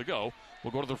badly a moment ago,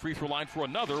 will go to the free throw line for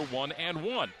another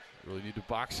 1-and-1. Really need to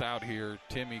box out here.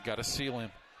 Timmy got to seal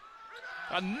him.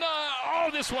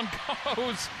 This one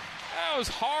goes. That was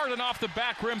hard and off the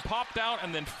back rim, popped out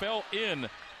and then fell in.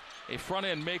 A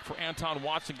front-end make for Anton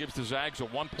Watson gives the Zags a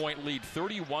 1-point lead,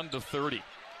 31-30.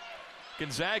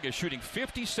 Gonzaga shooting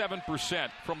 57%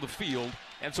 from the field,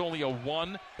 and it's only a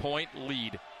 1-point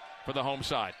lead for the home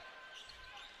side.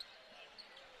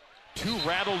 2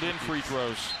 rattled-in free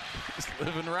throws. He's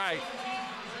living right.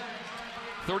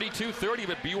 32-30,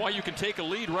 but BYU can take a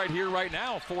lead right here, right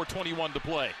now. 4:21 to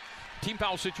play. Team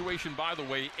foul situation, by the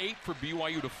way, 8 for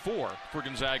BYU to 4 for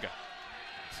Gonzaga.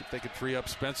 See if they can free up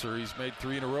Spencer. He's made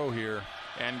 3 in a row here.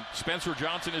 And Spencer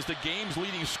Johnson is the game's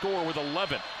leading scorer with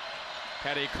 11.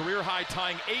 Had a career-high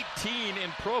tying 18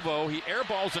 in Provo. He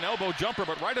airballs an elbow jumper,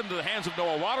 but right into the hands of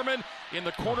Noah Waterman. In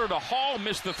the corner to Hall,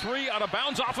 missed the 3, out of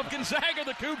bounds off of Gonzaga.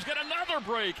 The Cougs get another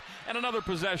break and another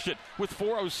possession with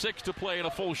 4:06 to play and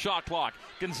a full shot clock.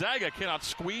 Gonzaga cannot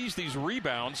squeeze these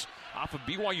rebounds off of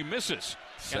BYU misses.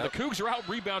 And the Cougs are out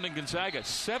rebounding Gonzaga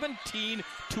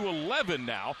 17-11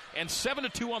 now, and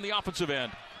 7-2 on the offensive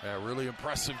end. Yeah, really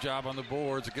impressive job on the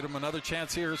boards. Get them another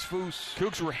chance here is Foose.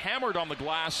 Cougs were hammered on the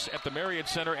glass at the Marriott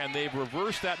Center, and they've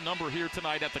reversed that number here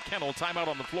tonight at the Kennel. Timeout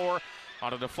on the floor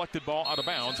on a deflected ball out of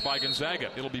bounds by Gonzaga.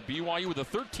 It'll be BYU with a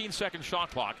 13-second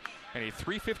shot clock and a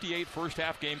 3:58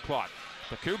 first-half game clock.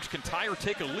 The Cougs can tie or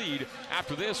take a lead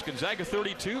after this. Gonzaga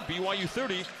 32, BYU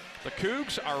 30. The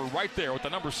Cougs are right there with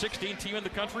the number 16 team in the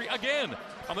country again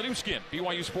on the new skin,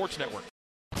 BYU Sports Network.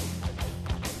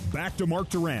 Back to Mark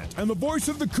Durrant and the voice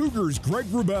of the Cougars, Greg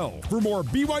Wrubell, for more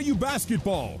BYU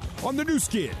basketball on the new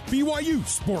skin, BYU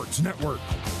Sports Network.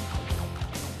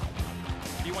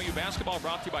 BYU basketball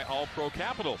brought to you by All Pro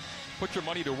Capital. Put your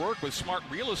money to work with smart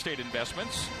real estate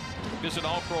investments. Visit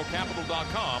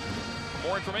allprocapital.com for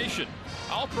more information.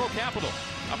 All Pro Capital,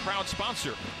 a proud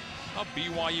sponsor of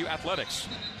BYU Athletics.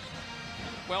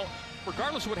 Well,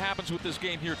 regardless of what happens with this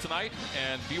game here tonight,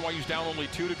 and BYU's down only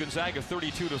 2 to Gonzaga,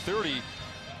 32-30,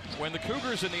 when the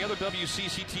Cougars and the other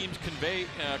WCC teams convene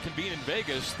in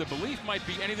Vegas, the belief might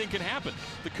be anything can happen.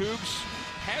 The Cougs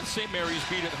had St. Mary's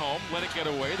beat at home, let it get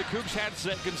away. The Cougs had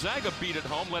Gonzaga beat at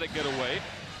home, let it get away.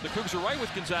 The Cougs are right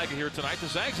with Gonzaga here tonight. The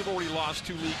Zags have already lost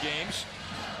 2 league games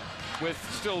with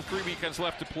still 3 weekends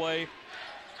left to play.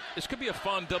 This could be a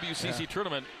fun WCC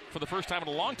tournament for the first time in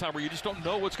a long time where you just don't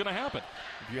know what's going to happen.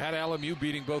 If you had LMU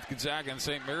beating both Gonzaga and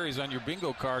St. Mary's on your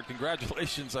bingo card,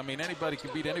 congratulations. I mean, anybody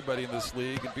can beat anybody in this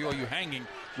league, and BYU hanging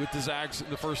with the Zags in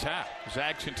the first half.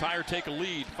 Zags can tie or take a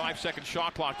lead. 5-second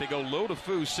shot clock. They go low to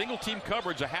Foose. Single team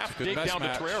coverage, a half dig down to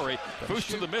Traore. Foose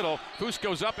to the middle. Foose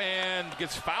goes up and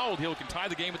gets fouled. He can tie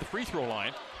the game at the free throw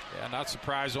line. Yeah, not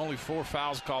surprised. Only 4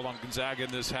 fouls called on Gonzaga in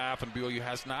this half, and BYU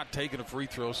has not taken a free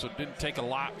throw, so it didn't take a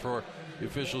lot for the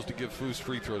officials to give Foose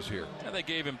free throws here. And they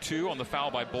gave him 2 on the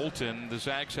foul by Bolton. The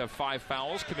Zags have 5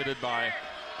 fouls committed by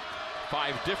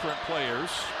 5 different players.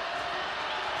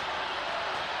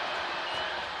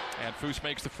 And Foose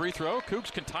makes the free throw.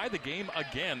 Cougs can tie the game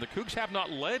again. The Cougs have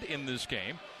not led in this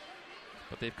game,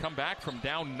 but they've come back from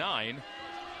down 9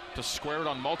 to square it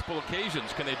on multiple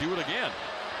occasions. Can they do it again?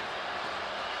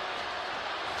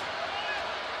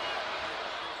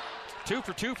 2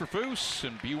 for 2 for Foose,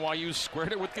 and BYU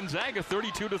squared it with Gonzaga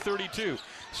 32-32.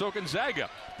 So Gonzaga,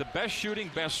 the best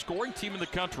shooting, best scoring team in the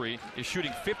country, is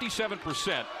shooting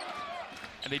 57%,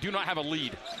 and they do not have a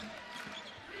lead.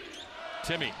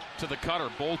 Timmy to the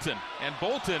cutter, Bolton. And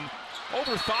Bolton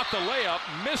overthought the layup,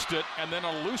 missed it, and then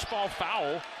a loose ball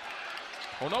foul.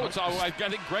 Oh, no, I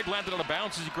think Greg landed out of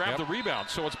bounds as he grabbed the rebound.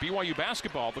 So it's BYU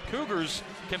basketball. The Cougars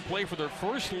can play for their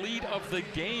first lead of the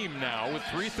game now with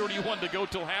 3:31 to go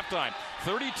till halftime.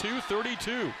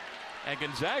 32-32. And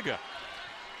Gonzaga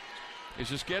is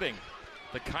just getting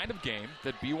the kind of game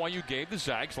that BYU gave the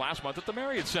Zags last month at the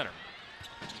Marriott Center.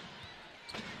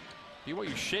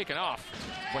 BYU shaking off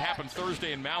what happened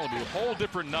Thursday in Malibu. A whole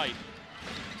different night.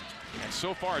 And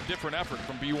so far a different effort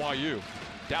from BYU.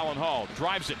 Dallin Hall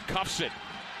drives it, cuffs it.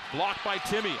 Blocked by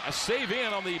Timmy. A save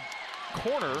in on the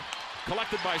corner.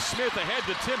 Collected by Smith ahead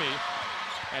to Timmy.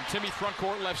 And Timmy front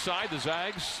court left side. The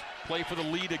Zags play for the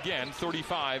lead again.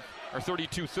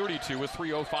 32-32 with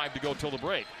 3:05 to go till the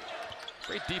break.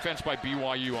 Great defense by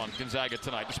BYU on Gonzaga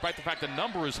tonight. Despite the fact the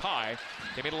number is high,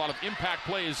 they made a lot of impact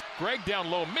plays. Greg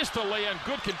down low, missed a lay-in,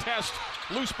 good contest.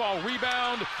 Loose ball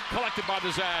rebound, collected by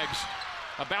the Zags.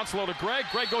 A bounce low to Greg.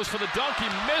 Greg goes for the dunk. He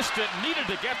missed it, needed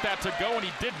to get that to go, and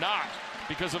he did not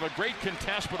because of a great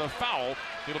contest but a foul.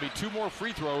 It'll be 2 more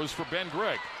free throws for Ben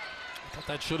Gregg. I thought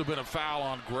that should have been a foul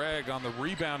on Greg on the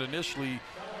rebound initially.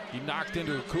 He knocked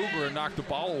into a Cougar and knocked the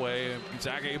ball away, and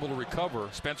Gonzaga able to recover.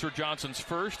 Spencer Johnson's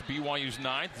first, BYU's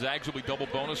 9th. Zags will be double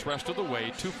bonus rest of the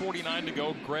way. 2:49 to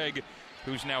go. Greg,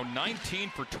 who's now 19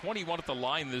 for 21 at the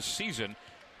line this season,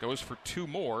 goes for 2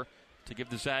 more to give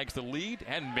the Zags the lead,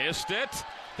 and missed it.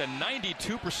 The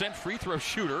 92% free throw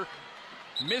shooter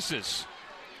misses.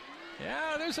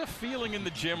 Yeah, there's a feeling in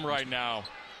the gym right now.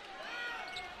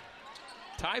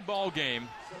 Tie ball game.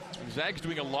 Zags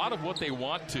doing a lot of what they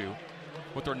want to.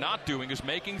 What they're not doing is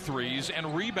making threes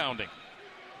and rebounding.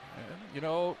 You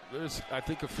know, there's, I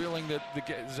think, a feeling that the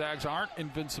Zags aren't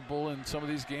invincible in some of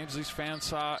these games. These fans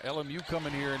saw LMU come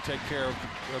in here and take care of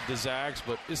the Zags,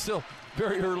 but it's still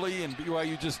very early, and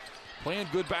BYU just playing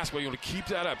good basketball. You want to keep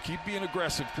that up, keep being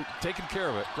aggressive, taking care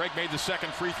of it. Greg made the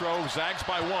second free throw. Zags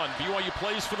by 1. BYU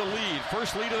plays for the lead.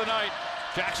 First lead of the night.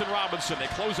 Jackson Robinson. They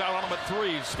close out on him at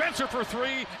 3. Spencer for 3,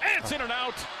 and it's in and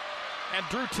out. And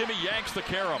Drew Timme yanks the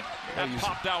carom. That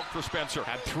popped out for Spencer.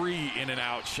 Had 3 in and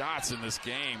out shots in this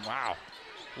game. Wow.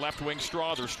 Left wing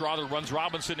Strother. Strother runs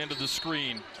Robinson into the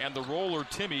screen. And the roller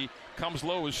Timme comes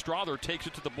low as Strother takes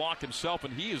it to the block himself,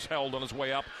 and he is held on his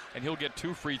way up, and he'll get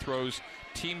 2 free throws.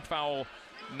 Team foul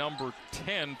number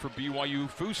 10 for BYU.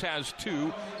 Foose has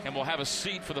 2, and will have a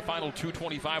seat for the final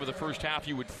 2:25 of the first half,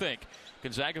 you would think.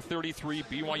 Gonzaga 33,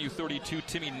 BYU 32.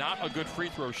 Timme not a good free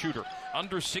throw shooter.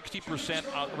 Under 60%,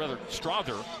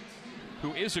 Strother,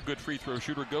 who is a good free throw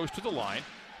shooter, goes to the line.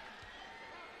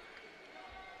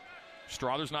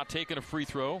 Strother's not taking a free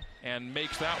throw and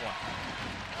makes that one.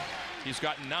 He's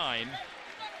got 9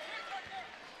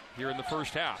 here in the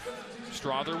first half.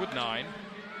 Strother with 9.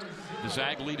 The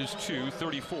Zag lead is 2,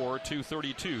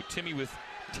 34-32. Timme with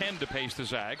 10 to pace the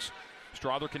Zags.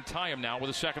 Strother can tie him now with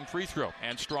a second free throw.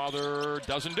 And Strother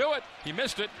doesn't do it. He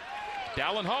missed it.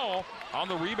 Dallin Hall on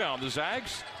the rebound. The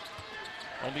Zags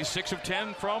only 6 of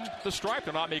 10 from the stripe.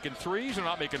 They're not making threes. They're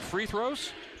not making free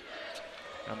throws.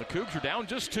 And the Cougs are down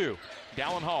just 2.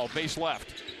 Dallin Hall, base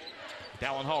left.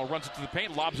 Dallin Hall runs it to the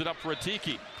paint, lobs it up for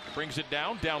Atiki. Brings it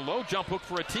down low, jump hook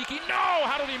for Atiki. No!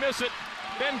 How did he miss it?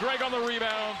 Ben Gregg on the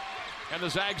rebound. And the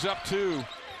Zags up 2.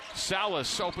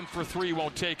 Salas open for 3,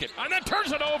 won't take it. And then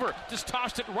turns it over. Just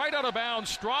tossed it right out of bounds.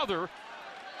 Strother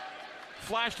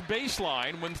flashed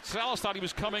baseline when Salas thought he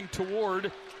was coming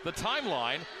toward the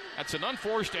timeline. That's an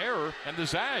unforced error. And the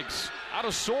Zags out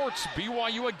of sorts.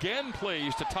 BYU again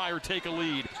plays to tie or take a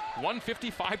lead.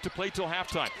 1:55 to play till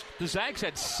halftime. The Zags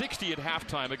had 60 at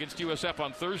halftime against USF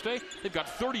on Thursday. They've got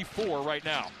 34 right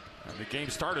now. And the game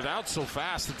started out so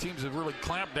fast, the teams have really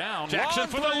clamped down. Jackson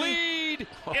for the lead.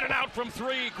 In and out from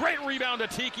 3. Great rebound to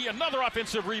Tiki. Another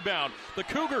offensive rebound. The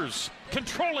Cougars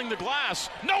controlling the glass.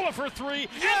 Noah for 3.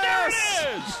 Yes! And there it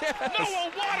is. Yes!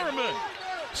 Noah Waterman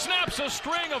snaps a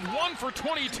string of 1 for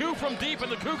 22 from deep,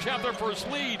 and the Cougs have their first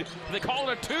lead. They call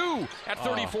it a 2 at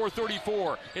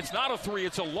 34-34. It's not a 3.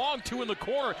 It's a long 2 in the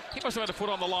corner. He must have had a foot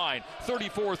on the line.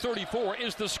 34-34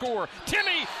 is the score.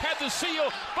 Timme had the seal,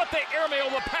 but they airmail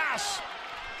the pass.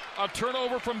 A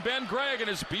turnover from Ben Gregg, and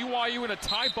it's BYU in a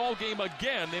tie ball game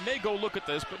again. They may go look at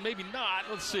this, but maybe not.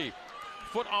 Let's see.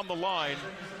 Foot on the line.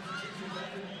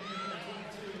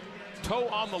 Toe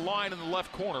on the line in the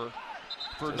left corner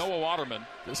for Noah Waterman.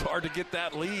 It's hard to get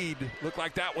that lead. Looked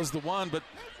like that was the one, but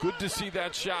good to see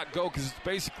that shot go because it's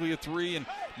basically a 3, and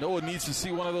Noah needs to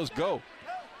see one of those go.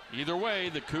 Either way,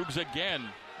 the Cougs again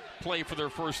play for their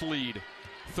first lead.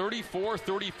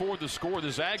 34-34 the score.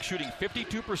 The Zags shooting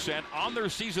 52% on their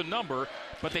season number,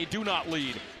 but they do not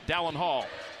lead. Dallin Hall,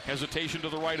 hesitation to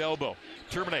the right elbow.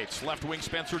 Terminates. Left wing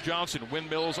Spencer Johnson.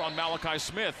 Windmills on Malachi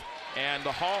Smith. And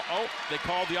the Hall, they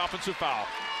called the offensive foul.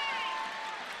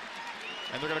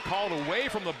 And they're going to call it away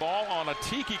from the ball on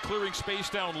Atiki clearing space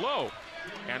down low.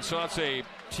 And so that's a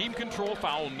team control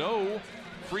foul. No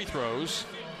free throws.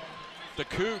 The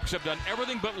Cougs have done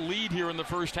everything but lead here in the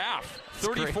first half.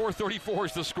 34-34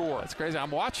 is the score. That's crazy. I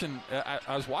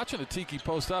was watching Atiki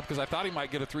post up because I thought he might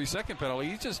get a 3-second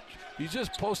penalty. He's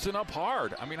just posting up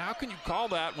hard. I mean, how can you call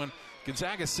that when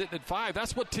Gonzaga's sitting at 5?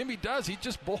 That's what Timme does. He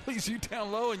just bullies you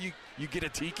down low, and you get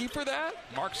Atiki for that?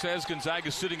 Mark says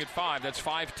Gonzaga's sitting at 5. That's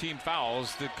 5 team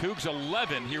fouls. The Cougs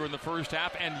 11 here in the first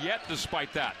half, and yet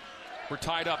despite that, we're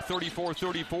tied up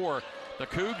 34-34. The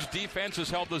Cougs defense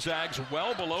has held the Zags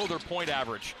well below their point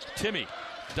average. Timme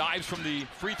dives from the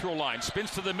free throw line,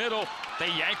 spins to the middle. They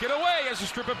yank it away as a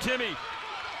strip of Timmy.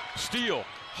 Steal.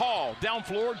 Hall, down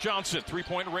floor, Johnson.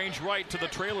 Three-point range right to the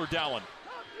trailer, Dallin.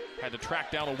 Had to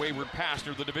track down a wayward pass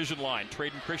near the division line.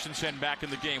 Traden Christensen back in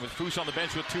the game with Foose on the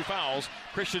bench with 2 fouls.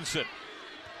 Christensen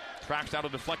tracks out a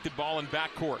deflected ball in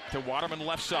backcourt to Waterman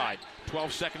left side.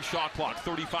 12-second shot clock,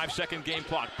 35-second game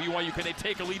clock. BYU, can they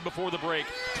take a lead before the break?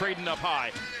 Traden up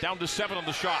high, down to 7 on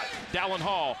the shot. Dallin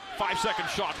Hall, 5-second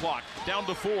shot clock, down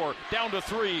to 4, down to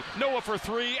 3. Noah for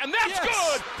 3, and that's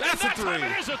good! That's and a 3. Time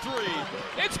it is a 3.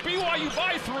 It's BYU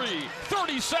by 3.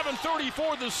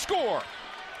 37-34 the score.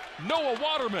 Noah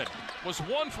Waterman was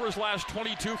 1 for his last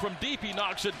 22 from deep. He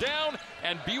knocks it down,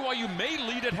 and BYU may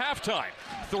lead at halftime.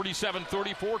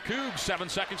 37-34 Cougs. 7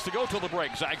 seconds to go till the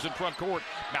break. Zags in front court.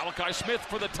 Malachi Smith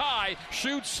for the tie.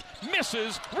 Shoots,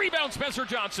 misses. Rebound Spencer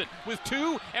Johnson with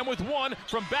 2 and with 1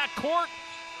 from back court.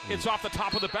 It's off the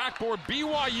top of the backboard.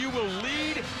 BYU will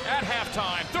lead at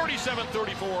halftime.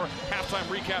 37-34.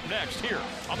 Halftime recap next here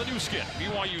on the new skin,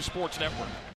 BYU Sports Network.